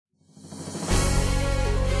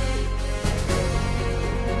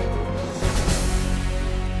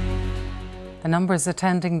The numbers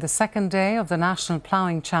attending the second day of the National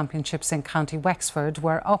Ploughing Championships in County Wexford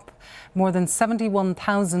were up. More than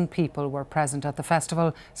 71,000 people were present at the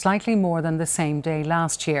festival, slightly more than the same day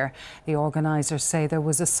last year. The organisers say there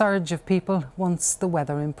was a surge of people once the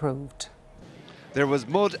weather improved. There was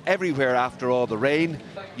mud everywhere after all the rain.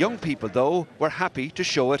 Young people, though, were happy to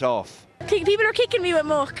show it off. People are kicking me with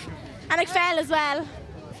muck, and I fell as well.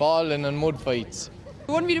 Falling and mud fights.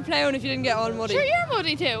 You wouldn't be the ploughing if you didn't get all muddy. Sure, you're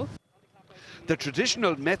muddy too. The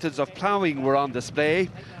traditional methods of ploughing were on display,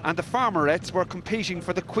 and the farmerettes were competing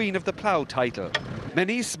for the Queen of the Plough title.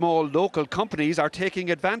 Many small local companies are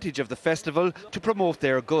taking advantage of the festival to promote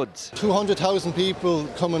their goods. 200,000 people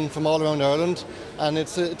coming from all around Ireland, and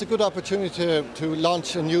it's a good opportunity to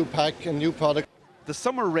launch a new pack, a new product. The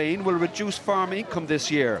summer rain will reduce farm income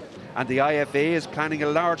this year, and the IFA is planning a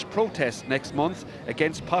large protest next month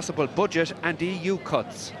against possible budget and EU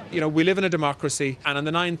cuts. You know, we live in a democracy, and on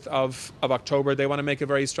the 9th of October they want to make a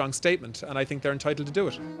very strong statement, and I think they're entitled to do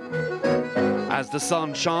it. As the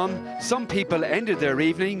sun shone, some people ended their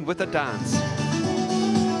evening with a dance.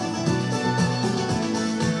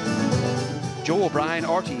 Joe O'Brien,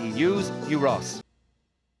 RTE News, New Ross.